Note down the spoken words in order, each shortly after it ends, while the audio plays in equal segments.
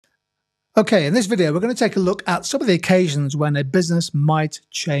Okay, in this video, we're going to take a look at some of the occasions when a business might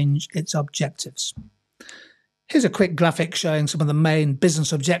change its objectives. Here's a quick graphic showing some of the main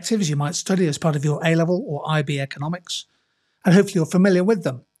business objectives you might study as part of your A-level or IB economics, and hopefully you're familiar with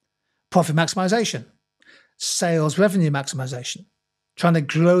them. Profit maximization, sales revenue maximization, trying to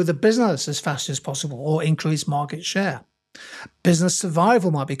grow the business as fast as possible or increase market share. Business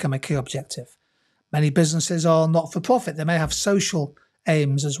survival might become a key objective. Many businesses are not-for-profit. They may have social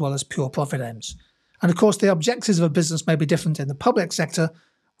aims as well as pure profit aims. And of course, the objectives of a business may be different in the public sector,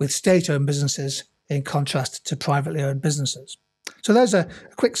 with state-owned businesses in contrast to privately owned businesses. So there's a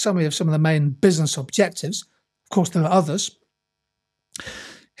quick summary of some of the main business objectives. Of course, there are others.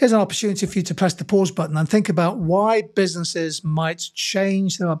 Here's an opportunity for you to press the pause button and think about why businesses might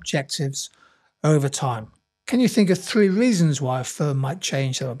change their objectives over time. Can you think of 3 reasons why a firm might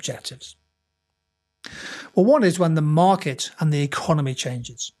change their objectives? Well, one is when the market and the economy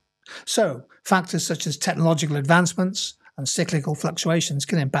changes. So, factors such as technological advancements and cyclical fluctuations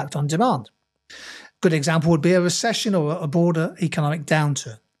can impact on demand. A good example would be a recession or a broader economic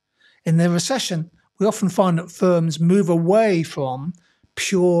downturn. In the recession, we often find that firms move away from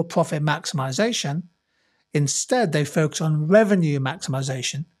pure profit maximization. Instead, they focus on revenue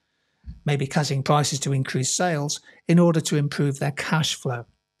maximization, maybe cutting prices to increase sales in order to improve their cash flow.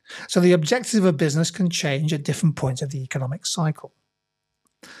 So the objectives of a business can change at different points of the economic cycle.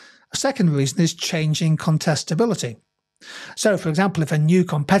 A second reason is changing contestability. So, for example, if a new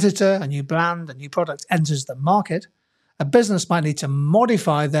competitor, a new brand, a new product enters the market, a business might need to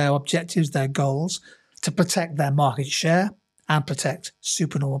modify their objectives, their goals, to protect their market share and protect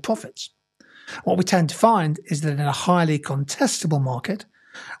supernormal profits. What we tend to find is that in a highly contestable market,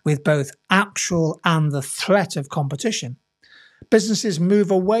 with both actual and the threat of competition, businesses move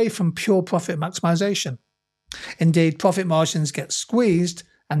away from pure profit maximization. Indeed, profit margins get squeezed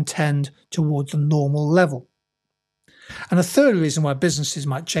and tend towards the normal level. And a third reason why businesses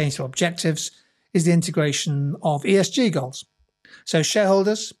might change their objectives is the integration of ESG goals. So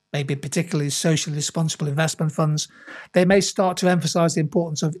shareholders, maybe particularly socially responsible investment funds, they may start to emphasize the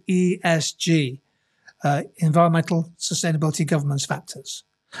importance of ESG, environmental sustainability governance factors.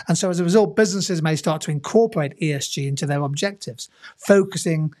 And so as a result, businesses may start to incorporate ESG into their objectives,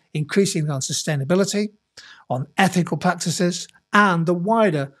 focusing increasingly on sustainability, on ethical practices, and the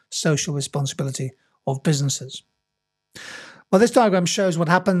wider social responsibility of businesses. Well, this diagram shows what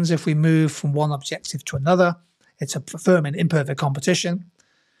happens if we move from one objective to another. It's a firm in imperfect competition.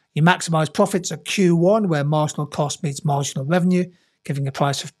 You maximize profits at Q1, where marginal cost meets marginal revenue, giving a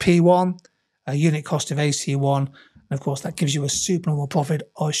price of P1, a unit cost of AC1, and of course, that gives you a supernormal profit,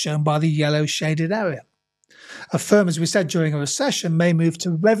 as shown by the yellow shaded area. A firm, as we said, during a recession may move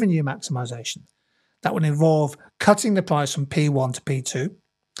to revenue maximization. That would involve cutting the price from P1 to P2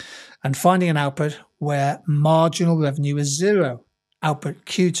 and finding an output where marginal revenue is 0, output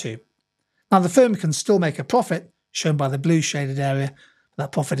Q2. Now, the firm can still make a profit, shown by the blue shaded area, but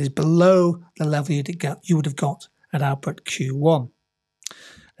that profit is below the level you would have got at output Q1.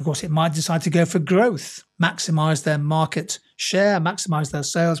 Of course, it might decide to go for growth, maximize their market share, maximize their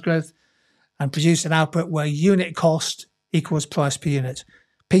sales growth, and produce an output where unit cost equals price per unit.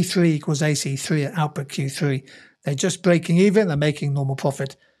 P3 equals AC3 at output Q3. They're just breaking even, they're making normal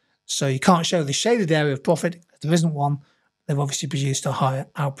profit. So you can't show the shaded area of profit. If there isn't one, they've obviously produced a higher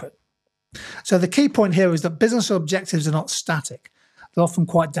output. So the key point here is that business objectives are not static. They're often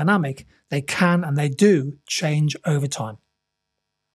quite dynamic. They can and they do change over time.